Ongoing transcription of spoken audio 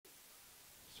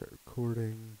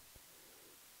Recording.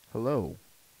 Hello,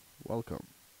 welcome.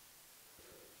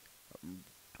 I'm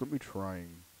gonna be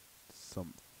trying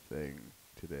something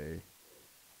today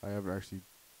I haven't actually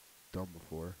done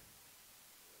before.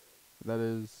 That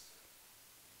is,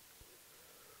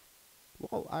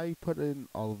 well, I put in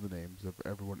all of the names of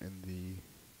everyone in the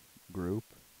group,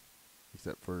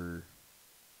 except for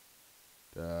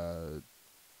uh,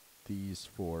 these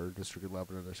four, District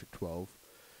 11 and District 12,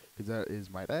 because that is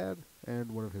my dad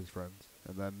and one of his friends,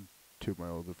 and then two of my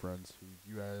older friends who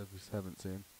you guys haven't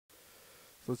seen.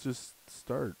 So let's just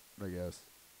start, I guess.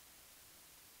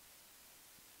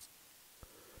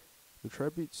 The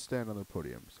tribe each stand on their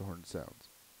podium, so horn sounds.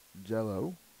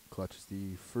 Jello clutches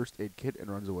the first aid kit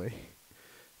and runs away.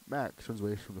 Max runs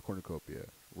away from the cornucopia.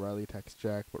 Riley attacks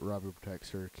Jack, but Robbie protects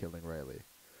her, killing Riley.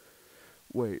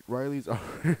 Wait, Riley's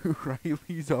already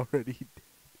Riley's already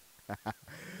dead.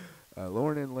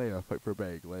 Lauren and Leia fight for a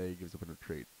bag. Leia gives up in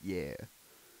retreat. Yeah.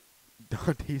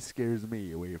 Dante scares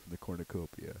me away from the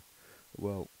cornucopia.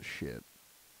 Well, shit.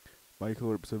 Michael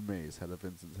rips a mace out of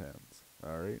Vincent's hands.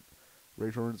 Alright.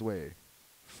 Rachel runs away.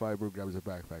 Fiber grabs a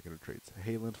backpack and retreats.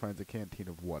 Halen finds a canteen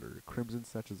of water. Crimson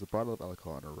snatches a bottle of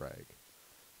alcohol and a rag.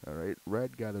 Alright.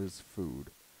 Red gathers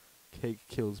food. Cake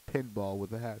kills Pinball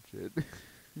with a hatchet.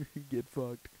 Get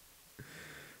fucked.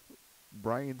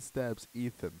 Brian stabs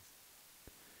Ethan.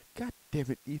 God damn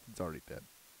it, Ethan's already dead.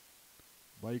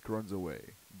 Mike runs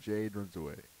away. Jade runs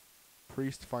away.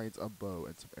 Priest finds a bow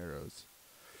and some arrows.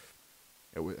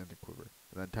 And a quiver.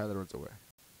 And then Tyler runs away.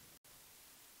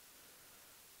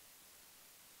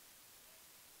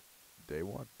 Day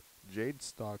 1. Jade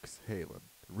stalks Halen.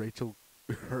 Rachel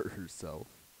hurt herself.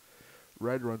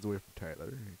 Red runs away from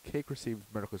Tyler. Cake receives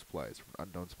medical supplies from an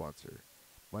unknown sponsor.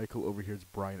 Michael overhears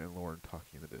Brian and Lauren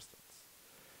talking in the distance.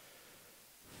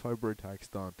 Fiber attacks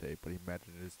Dante, but he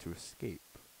manages to escape.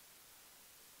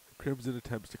 Crimson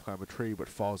attempts to climb a tree, but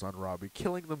falls on Robbie,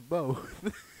 killing them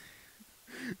both.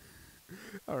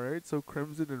 Alright, so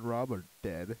Crimson and Rob are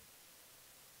dead.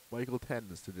 Michael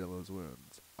tends to Jello's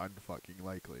wounds. Unfucking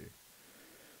likely.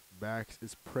 Max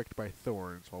is pricked by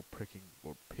thorns while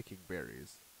picking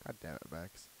berries. God damn it,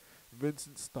 Max.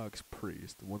 Vincent stalks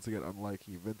Priest. Once again,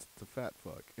 unlikely. Vincent's a fat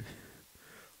fuck.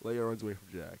 Leia runs away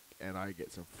from Jack, and I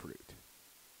get some fruit.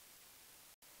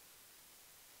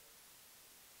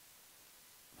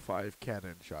 5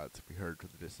 cannon shots we heard from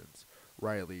the distance.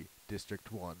 Riley,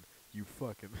 District 1. You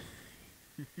fucking...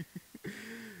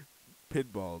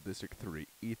 Pinball, District 3.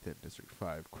 Ethan, District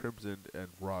 5. Crimson and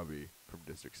Robbie from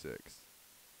District 6.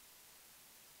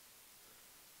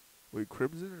 Wait,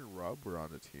 Crimson and Rob were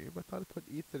on a team? I thought I put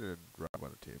Ethan and Rob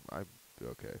on a team. I'm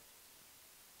okay.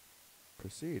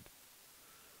 Proceed.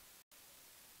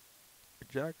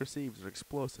 Jack receives an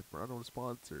explosive from an unknown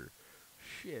sponsor.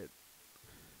 Shit.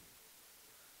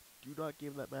 Do not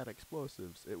give that man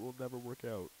explosives. It will never work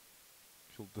out.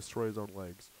 He'll destroy his own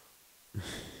legs.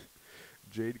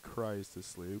 Jade cries to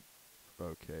sleep.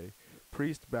 Okay.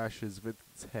 Priest bashes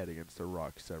Vincent's head against a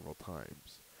rock several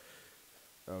times.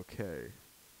 Okay.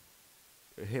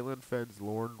 Halen fends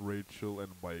Lauren, Rachel,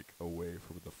 and Mike away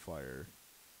from the fire.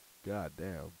 God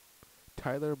damn.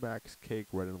 Tyler, Max, Cake,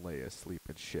 Red, and Leia sleep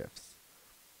in shifts.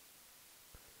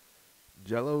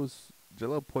 Jello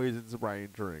poisons Brian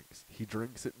drinks. He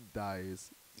drinks it and dies.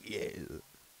 Yeah.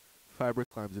 Fiber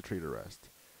climbs a tree to rest.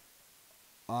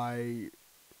 I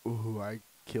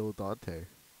kill Dante.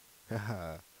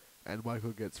 Haha. And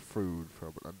Michael gets food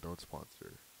from an unknown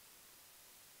sponsor.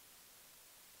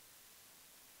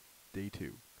 Day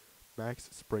 2. Max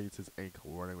sprains his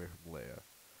ankle running away from Leia.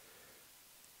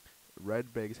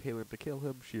 Red begs Halen to kill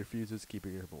him. She refuses,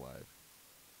 keeping him alive.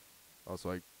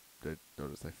 Also, I did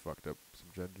notice I fucked up some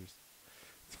genders.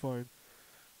 It's fine.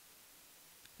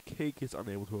 Cake is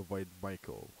unable to avoid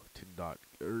Michael to not,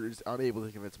 or is unable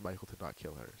to convince Michael to not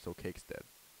kill her, so Cake's dead.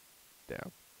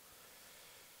 Damn.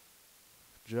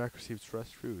 Jack receives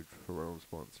fresh food from her own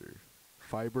sponsor.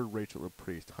 Fiber, Rachel, and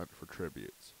Priest hunt for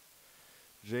tributes.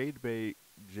 Jade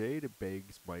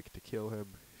begs Mike to kill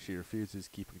him. She refuses,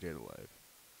 keeping Jade alive.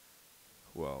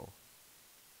 Well,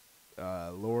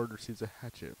 Lord receives a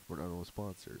hatchet from an unknown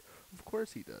sponsor. Of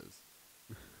course he does.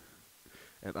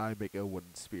 And I make a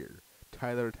wooden spear.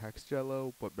 Tyler attacks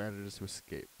Jello, but manages to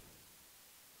escape.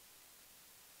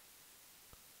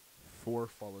 4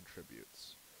 fallen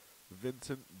tributes.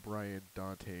 Vincent, Brian,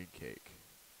 Dante, and Cake.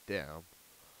 Damn.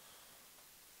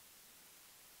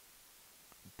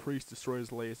 Priest destroys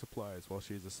Leia's supplies while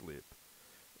she is asleep.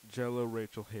 Jello,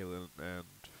 Rachel, Halen, and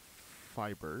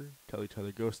Fiber tell each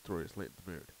other ghost stories late in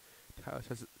the mood.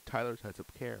 Tyler sets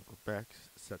up camp. Max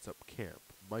sets up camp.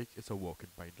 Mike is awoken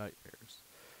by nightmares.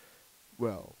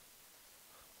 Well,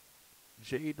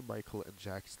 Jade, Michael, and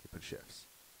Jack sleep in shifts.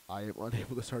 I am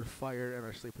unable to start a fire and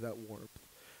I sleep without warmth.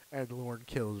 And Lorne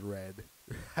kills Red.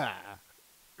 Ha!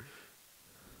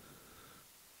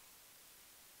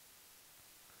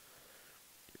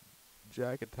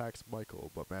 Jack attacks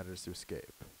Michael but manages to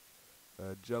escape.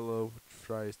 Jello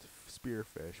tries to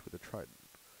spearfish with a trident.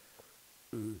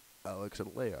 Alex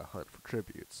and Leia hunt for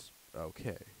tributes.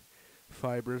 Okay.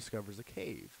 Fiber discovers a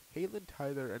cave. Halen,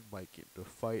 Tyler, and Mike get into a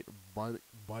fight.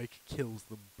 Mike kills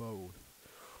them both.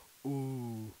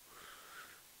 Ooh.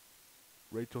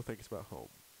 Rachel thinks about home.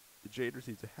 Jade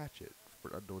receives a hatchet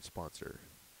from an unknown sponsor.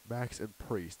 Max and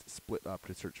Priest split up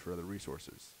to search for other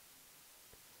resources.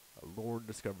 Lorne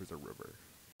discovers a river.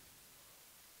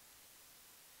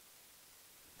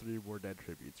 3 more dead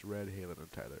tributes. Red, Halen,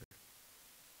 and Tyler.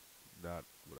 Not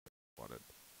what I wanted.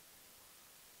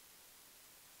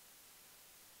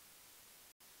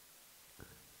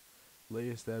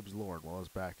 Leia stabs Lorne while his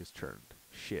back is turned.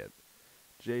 Shit.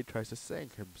 Jade tries to sing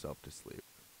himself to sleep.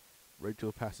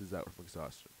 Rachel passes out from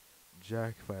exhaustion.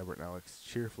 Jack, Fiber, and Alex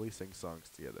cheerfully sing songs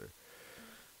together.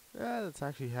 Yeah, that's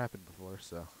actually happened before,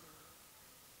 so.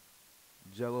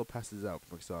 Jello passes out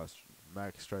from exhaustion.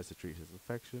 Max tries to treat his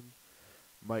infection.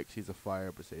 Mike sees a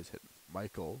fire but stays hidden.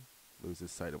 Michael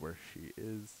loses sight of where she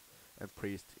is, and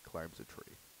Priest climbs a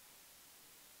tree.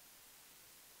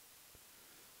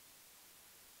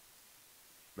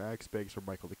 Max begs for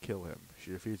Michael to kill him.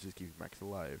 She refuses, keeping Max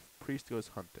alive. Priest goes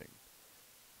hunting.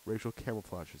 Rachel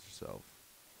camouflages herself.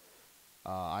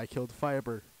 I killed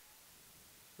Fiber.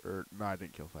 No, I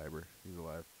didn't kill Fiber. He's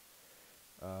alive.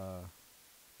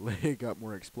 Leia got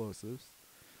more explosives.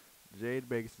 Jade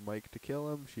begs Mike to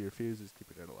kill him. She refuses,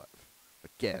 keeping it alive.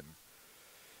 Again.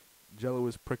 Jello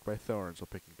is pricked by thorns while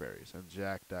picking berries, and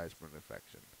Jack dies from an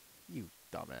infection. You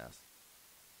dumbass.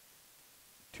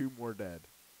 2 more dead.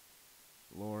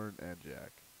 Lorne and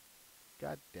Jack.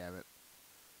 God damn it.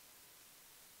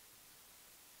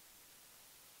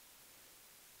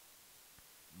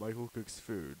 Michael cooks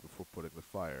food before putting the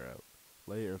fire out.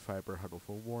 Leia and Fiber huddle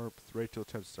for warmth. Rachel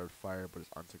attempts to start fire but is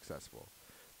unsuccessful.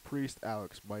 Priest,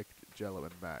 Alex, Mike, Jello,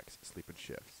 and Max sleep in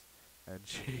shifts. And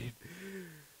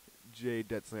Jade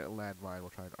detonates a landmine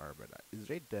while trying to arm it. Is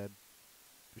Jade dead?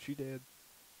 Is she dead?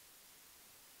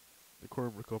 The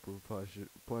cornucopia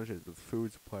replenishes with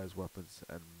food, supplies, weapons,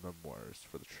 and memoirs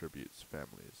for the tribute's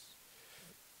families.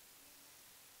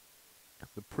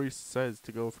 The priest says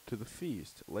to go to the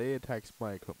feast. Leia attacks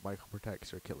Mike, but Michael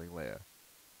protects her, killing Leia.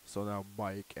 So now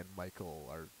Mike and Michael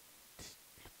are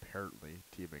apparently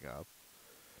teaming up.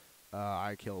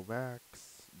 I kill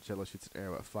Max. Jello shoots an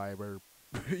arrow at Fiber.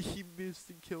 He missed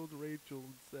and killed Rachel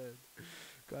instead.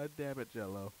 God damn it,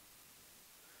 Jello.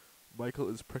 Michael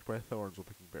is pricked by thorns while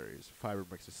picking berries. Fiber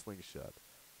makes a slingshot.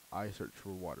 I search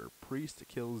for water. Priest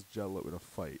kills Jello in a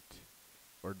fight.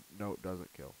 Or, no, it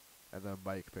doesn't kill. And then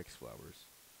Mike picks flowers.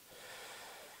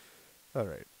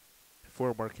 Alright.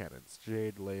 4 more cannons.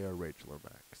 Jade, Leia, Rachel, or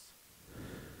Max.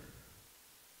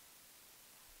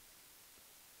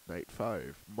 Night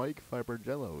 5. Mike, Fiber, and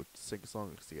Jello sing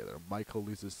songs together. Michael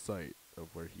loses sight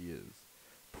of where he is.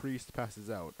 Priest passes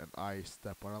out, and I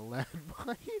step on a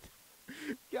landmine.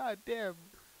 God damn.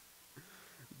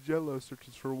 Jello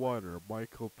searches for water.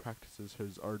 Michael practices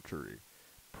his archery.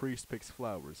 Priest picks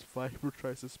flowers. Fiber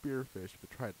tries to spearfish with a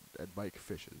trident, and Mike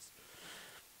fishes.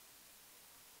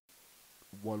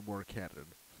 1 more cannon.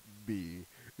 Me.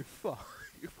 Fuck.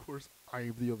 Of course, I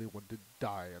am the only one to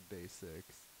die on day 6.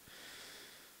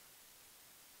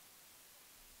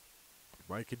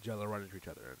 Mike and Jello run into each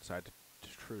other and decide to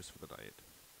truce for the night.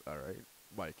 Alright.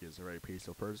 Mike is a very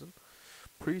peaceful person.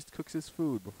 Priest cooks his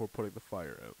food before putting the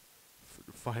fire out.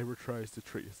 Fiber tries to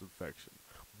treat his infection.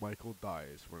 Michael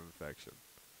dies from an infection.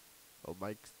 Well,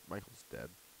 Michael's dead.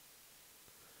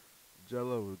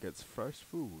 Jello gets fresh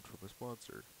food from a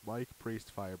sponsor. Mike,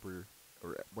 Priest, and Fiber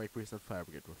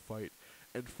get into a fight,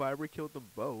 and Fiber killed them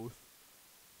both.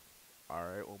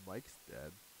 Alright, well, Mike's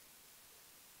dead.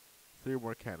 3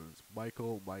 more cannons.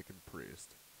 Michael, Mike, and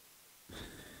Priest.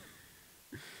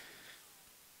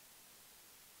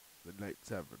 The night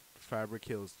 7. Fiber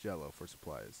kills Jello for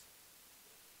supplies.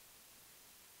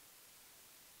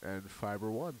 And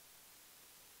Fiber won.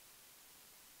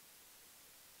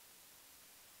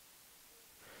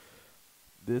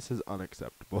 This is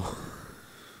unacceptable.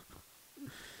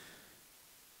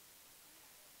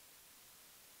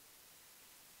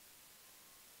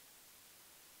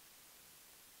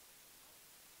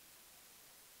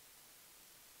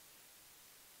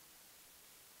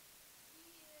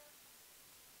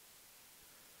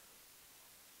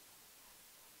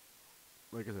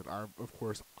 Like I said, of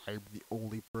course, I'm the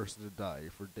only person to die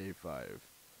for day 5.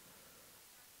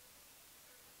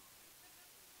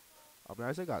 I mean,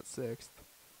 Isaac got sixth.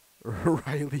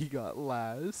 Riley got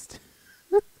last.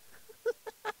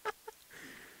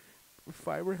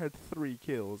 Fiber had 3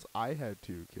 kills. I had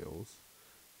 2 kills.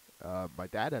 My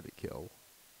dad had a kill.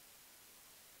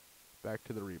 Back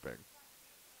to the reaping.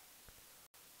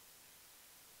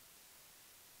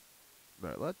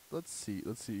 Alright, let's see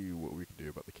what we can do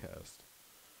about the cast.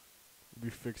 We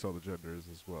fix all the genders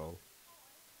as well.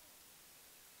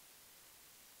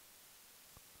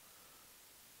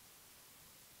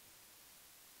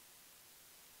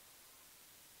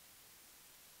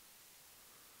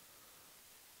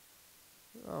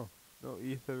 Oh, no,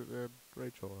 Ethan and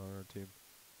Rachel are on our team.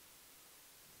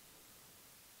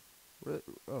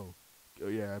 Oh. Oh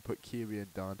yeah, I put Kiwi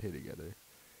and Dante together.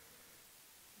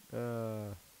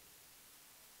 Uh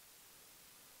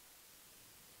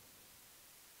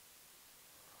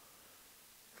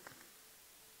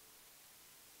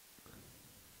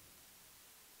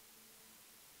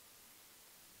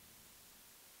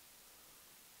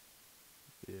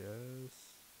yes.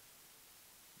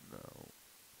 No.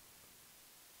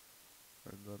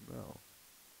 And then no.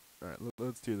 Alright,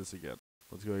 let's do this again.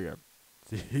 Let's go again.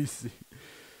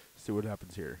 See what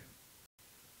happens here.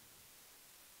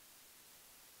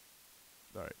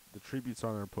 Alright, the tributes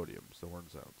on our podium, so horn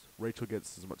sounds. Rachel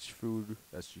gets as much food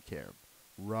as she can.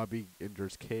 Robbie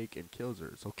injures Cake and kills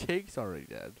her, so Cake's already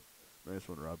dead. Nice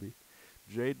one, Robbie.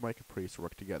 Jade, Mike, and Priest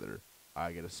work together.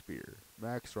 I get a spear.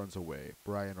 Max runs away.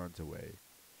 Brian runs away.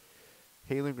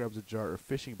 Halen grabs a jar of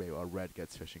fishing bait while Red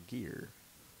gets fishing gear.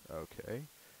 Okay.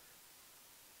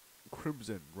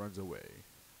 Crimson runs away.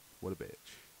 What a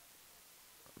bitch.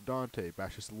 Dante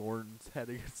bashes Lauren's head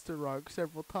against a rock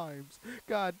several times.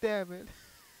 God damn it.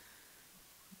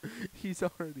 He's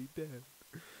already dead.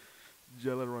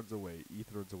 Jella runs away.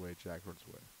 Ethan runs away. Jack runs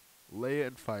away. Leia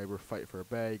and Fiber fight for a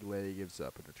bag. Leia gives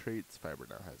up and retreats. Fiber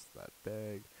now has that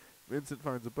bag. Vincent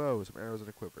finds a bow, some arrows, and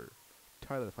a quiver.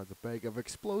 Tyler finds a bag of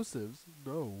explosives.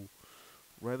 No.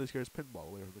 Riley scares Pinball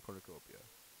away from the cornucopia.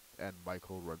 And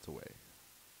Michael runs away.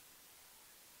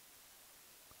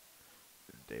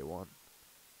 Day 1.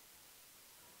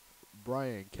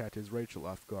 Brian catches Rachel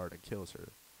off guard and kills her.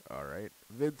 Alright.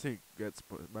 Vincent gets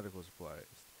medical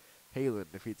supplies.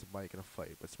 Halen defeats Mike in a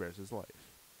fight but spares his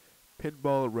life.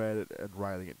 Pinball, Red, and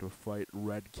Riley get into a fight.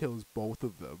 Red kills both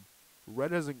of them.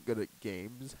 Red isn't good at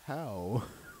games. How?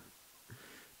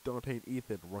 Dante and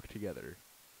Ethan work together.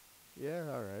 Yeah,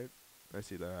 alright. I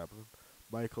see that happening.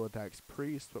 Michael attacks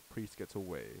Priest, but Priest gets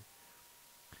away.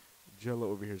 Jello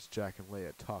overhears Jack and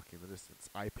Leia talking in the distance.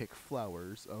 I pick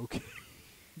flowers. Okay.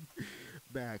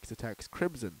 Max attacks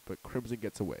Crimson, but Crimson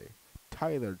gets away.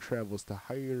 Tyler travels to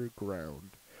higher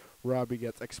ground. Robbie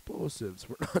gets explosives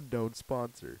for an unknown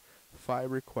sponsor.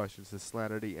 Fiber questions his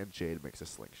slanity, and Jade makes a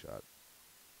slingshot.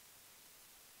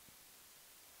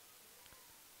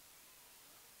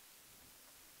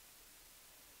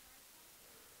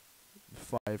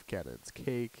 Five cannons.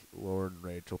 Cake, Lauren,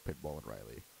 Rachel, Pinball, and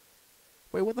Riley.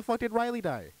 Wait, when the fuck did Riley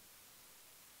die?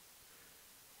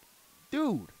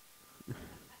 Dude!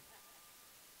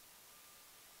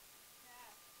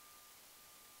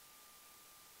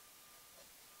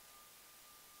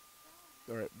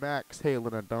 Alright, Max,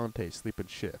 Halen, and Dante sleep in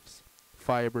shifts.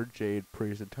 Fiber, Jade,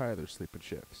 Priest, and Tyler sleep in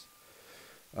shifts.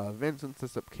 Vincent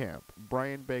sets up camp.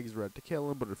 Brian begs Red to kill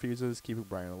him, but refuses, keeping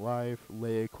Brian alive.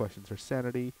 Leia questions her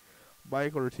sanity.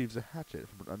 Michael receives a hatchet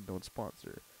from an unknown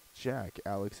sponsor. Jack,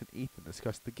 Alex, and Ethan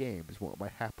discuss the games and what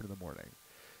might happen in the morning.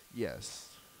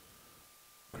 Yes.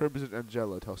 Crimson and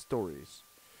Jello tell stories.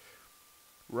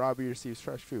 Robbie receives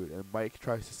fresh food, and Mike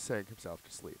tries to sing himself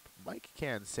to sleep. Mike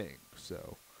can sing,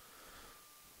 so...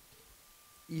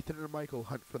 Ethan and Michael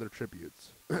hunt for their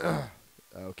tributes.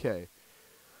 Okay.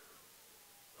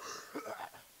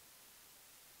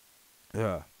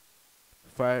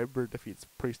 Fiber defeats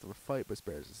Priest in a fight but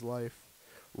spares his life.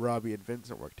 Robbie and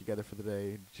Vincent work together for the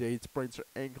day. Jade sprains her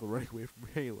ankle running away from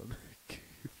Halen.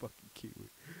 Fucking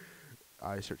cute.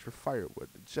 I search for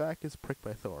firewood. Jack is pricked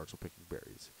by thorns while picking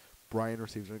berries. Brian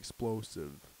receives an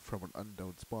explosive from an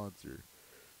unknown sponsor.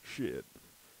 Shit.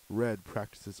 Red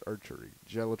practices archery.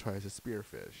 Jello tries to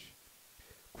spearfish.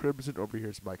 Crimson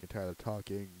overhears Mike and Tyler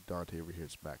talking. Dante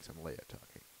overhears Max and Leia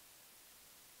talking.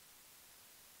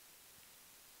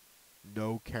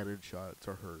 No cannon shots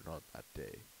are heard on that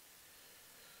day.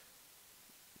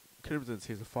 Crimson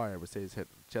sees a fire but stays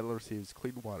hidden. Jello receives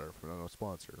clean water from an unknown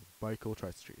sponsor. Michael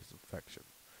tries to treat his infection.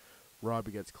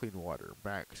 Robbie gets clean water.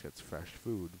 Max gets fresh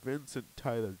food. Vincent,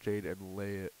 Tyler, Jade, and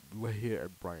Leia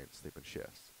and Brian sleep in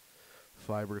shifts.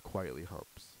 Fiber quietly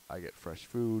humps. I get fresh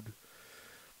food.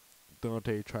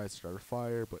 Dante tries to start a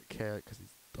fire but can't because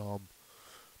he's dumb.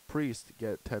 Priest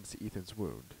tends to Ethan's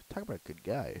wound. Talk about a good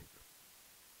guy.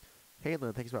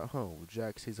 Halen thinks about home.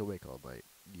 Jack stays awake all night.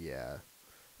 Yeah.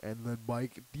 And then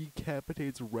Mike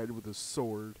decapitates Red with a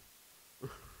sword.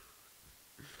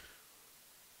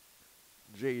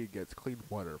 Jade gets clean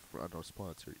water from unknown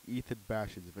sponsor. Ethan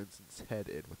bashes Vincent's head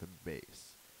in with a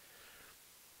mace.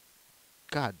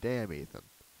 God damn, Ethan.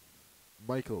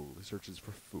 Michael searches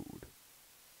for food.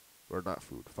 Or not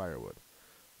food, firewood.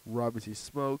 Robbie sees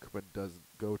smoke, but doesn't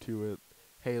go to it.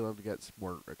 Halen gets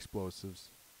more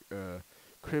explosives.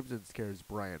 Crimson scares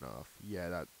Brian off.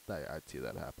 Yeah, I'd see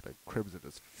that happening. Crimson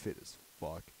is fit as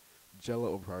fuck. Jello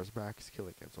overpowers Max,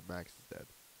 killing him, so Max is dead.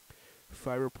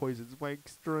 Fiber poisons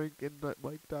Mike's drink, and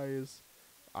Mike dies.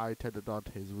 I tend to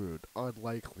Dante's wound.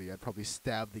 Unlikely. I'd probably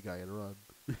stab the guy and run.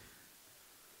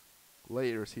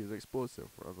 Later receives an explosive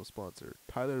from the sponsor.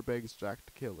 Tyler begs Jack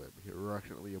to kill him. He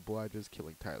reluctantly obliges,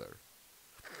 killing Tyler.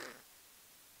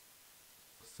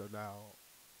 So now,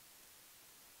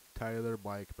 Tyler,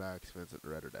 Mike, Max, Vincent,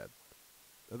 and Red are dead.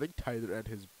 I think Tyler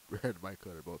and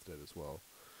Michael are both dead as well.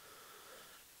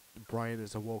 Brian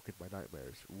is awoken by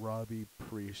nightmares. Robbie,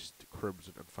 Priest,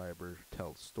 Crimson, and Fiber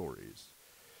tell stories.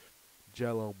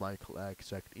 Jello, Michael, X,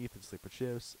 Jack, and Ethan sleep in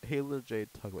shifts. Halen and Jade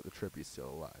talk about the trip he's still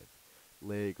alive.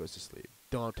 Leia goes to sleep.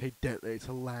 Dante detonates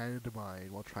a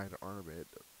landmine while trying to arm it.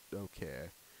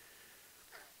 Okay.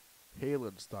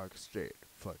 Halen stalks Jade.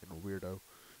 Fucking weirdo.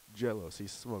 Jello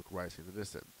sees smoke rising in the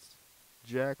distance.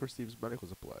 Jack receives medical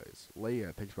supplies.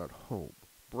 Leia thinks about home.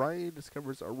 Brian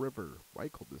discovers a river.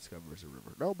 Michael discovers a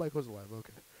river. No, Michael's alive.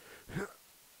 Okay.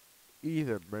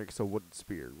 Ethan makes a wooden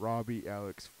spear. Robbie,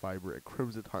 Alex, Fiber, and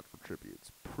Crimson hunt for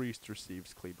tributes. Priest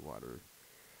receives clean water.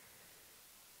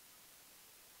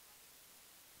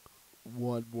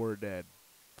 One more dead.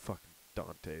 Fucking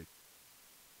Dante.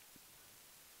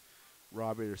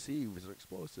 Robbie receives an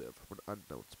explosive from an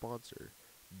unknown sponsor.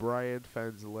 Brian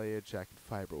fends Leia, Jack, and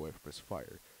Fiber away from his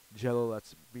fire. Jello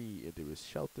lets me into his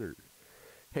shelter.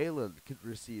 Halen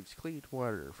receives clean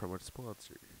water from a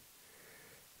sponsor.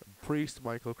 Priest,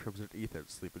 Michael, Crimson, and Ethan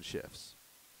sleep in shifts.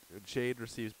 Jade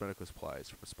receives medical supplies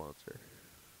from a sponsor.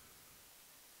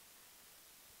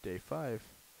 Day 5.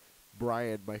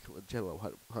 Brian, Michael, and Jello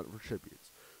hunt for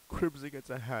tributes. Crimson gets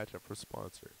a hatchet from a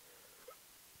sponsor.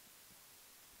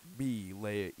 Me,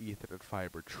 Leia, Ethan, and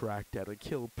Fiber track down and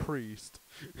kill Priest.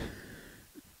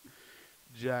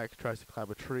 Jack tries to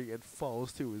climb a tree and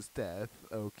falls to his death.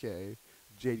 Okay.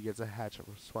 Jade gets a hatchet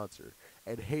from a sponsor.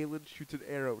 And Halen shoots an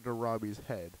arrow into Robbie's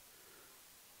head.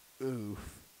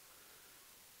 Oof.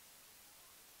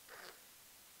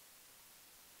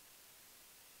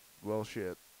 Well,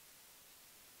 shit.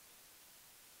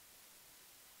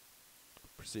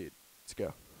 Proceed. Let's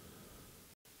go.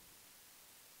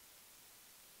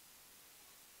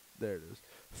 There it is.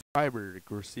 Fiber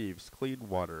receives clean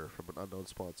water from an unknown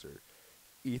sponsor.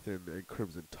 Ethan and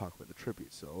Crimson talk about the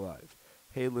tribute still alive.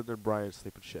 Halen and Brian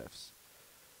sleep in shifts.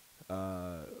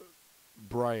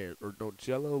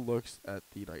 Jello looks at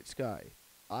the night sky.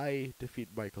 I defeat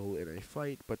Michael in a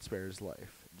fight, but spare his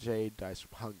life. Jade dies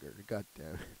from hunger.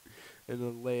 Goddamn. And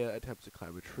then Leia attempts to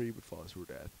climb a tree, but falls to her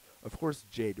death. Of course,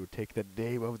 Jade would take the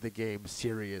name of the game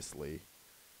seriously.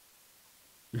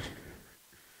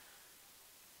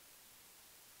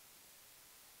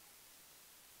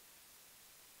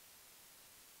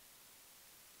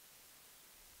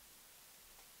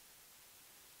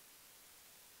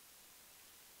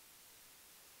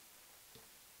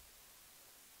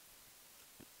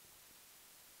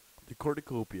 The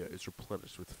cornucopia is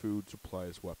replenished with food,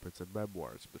 supplies, weapons, and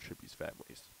memoirs of the Tribby's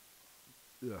families.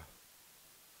 Ugh.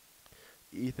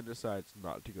 Ethan decides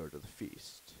not to go to the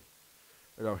feast.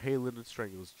 Now Halen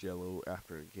strangles Jello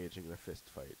after engaging in a fist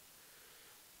fight.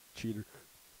 Cheater.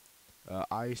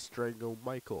 I strangle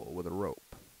Michael with a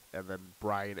rope, and then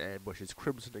Brian ambushes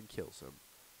Crimson and kills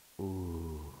him.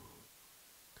 Ooh.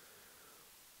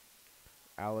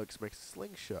 Alex makes a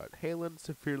slingshot. Halen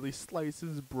severely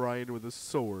slices Brian with a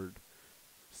sword.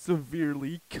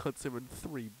 Severely cuts him in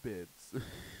 3 bits.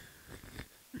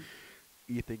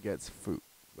 Ethan gets fruit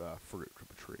from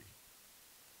a tree.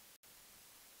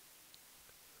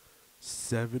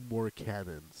 7 more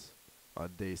cannons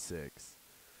on day 6.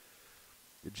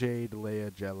 Jade,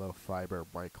 Leia, Jello, Fiber,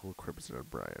 Michael, Crimson, and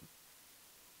Brian.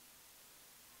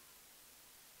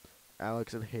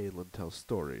 Alex and Halen tell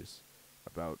stories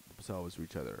about themselves to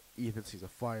each other. Ethan sees a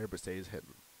fire but stays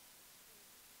hidden.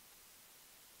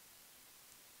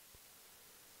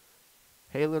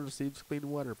 Halen receives clean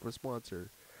water from a sponsor.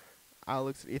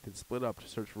 Alex and Ethan split up to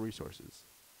search for resources.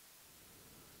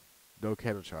 No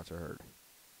cannon shots are heard.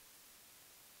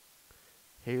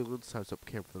 Halen signs up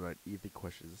camp for the night. Ethan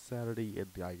questions insanity,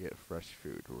 and I get fresh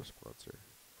food from a sponsor.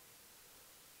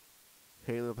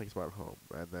 Halen thinks about home,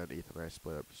 and then Ethan and I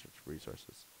split up to search for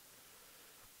resources.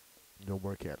 No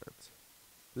more cannons.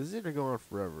 This is gonna go on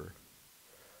forever.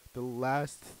 The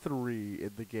last three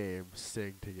in the game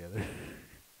sing together.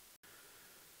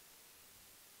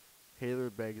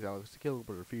 Halen begs Alex to kill him,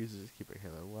 but refuses, keeping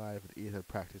Halen alive, and Ethan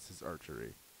practices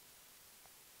archery.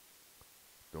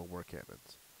 No more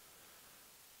cannons.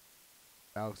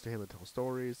 Alex and Halen tell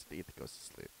stories, and Ethan goes to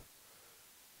sleep.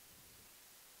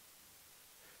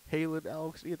 Halen,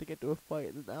 Alex, and Ethan get into a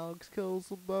fight, and then Alex kills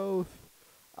them both.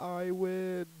 I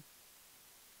win.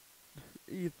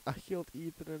 I killed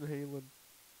Ethan and Halen.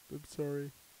 I'm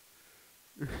sorry.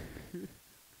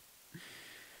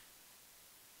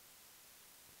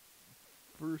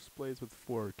 First place with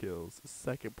 4 kills.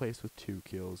 Second place with 2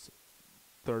 kills.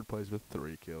 Third place with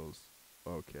 3 kills.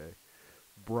 Okay.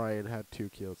 Brian had 2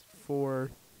 kills.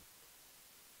 Fourth.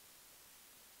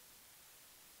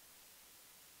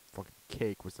 Fucking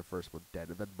Cake was the first one dead.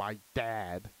 And then my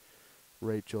dad.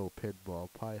 Rachel, Pinball,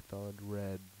 Python,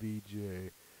 Red,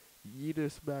 VJ,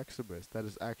 Yeetus Maximus. That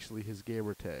is actually his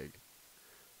gamer tag.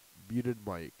 Muted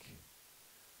Mike.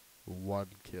 1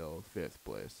 kill. 5th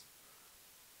place.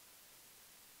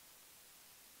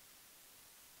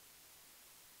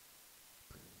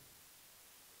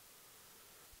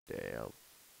 Damn.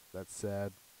 That's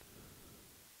sad.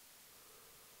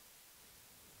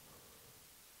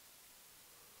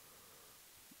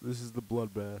 This is the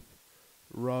bloodbath.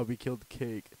 Robbie killed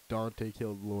Cake. Dante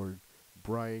killed Lord.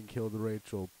 Brian killed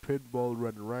Rachel. Pinball,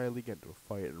 Red, and Riley get into a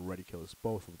fight, and Reddy kills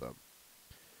both of them.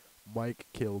 Mike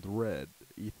killed Red.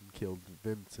 Ethan killed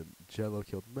Vincent. Jello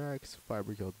killed Max.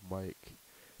 Fiber killed Mike.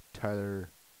 Tyler,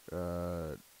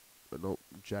 nope,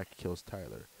 Jack kills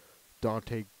Tyler.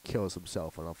 Dante kills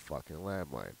himself on a fucking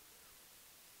landmine.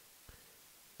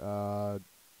 The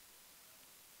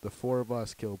 4 of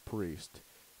us kill Priest.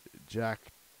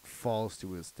 Jack falls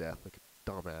to his death like a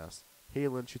dumbass.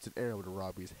 Halen shoots an arrow into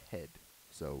Robbie's head,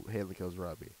 so Halen kills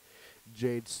Robbie.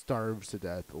 Jade starves to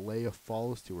death. Leia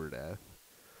falls to her death.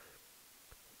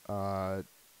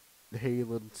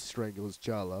 Halen strangles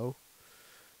Jello.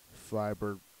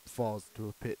 Fiber falls into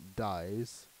a pit and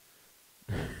dies.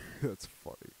 That's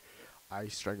funny. I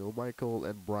strangle Michael,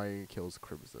 and Brian kills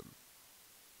Crimson.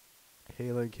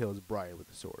 Halen kills Brian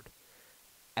with a sword.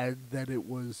 And then it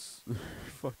was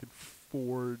fucking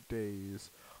 4 days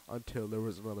until there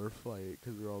was another fight,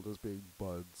 because we were all just being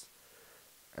buds.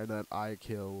 And then I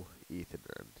kill Ethan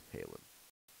and Halen.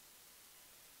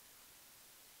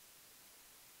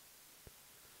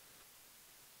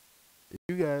 If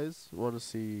you guys want to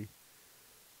see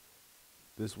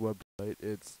this website,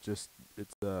 it's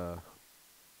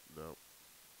no,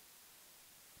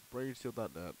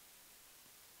 brainsteel.net.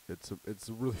 It's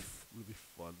really really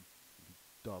fun,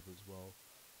 dumb as well.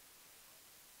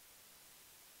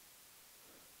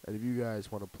 And if you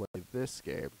guys want to play this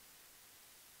game,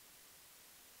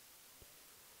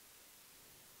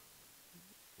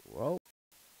 well,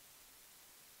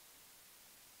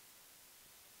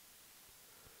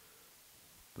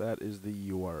 that is the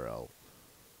URL.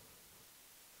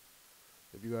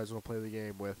 If you guys want to play the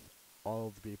game with all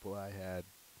of the people I had,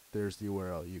 there's the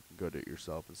URL. You can go do it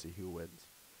yourself and see who wins.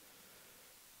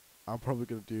 I'm probably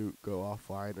gonna go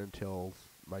offline until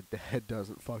my dad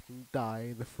doesn't fucking die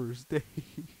in the first day.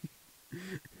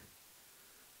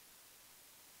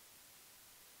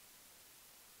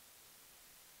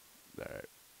 Alright.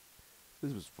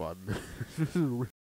 This was fun. This is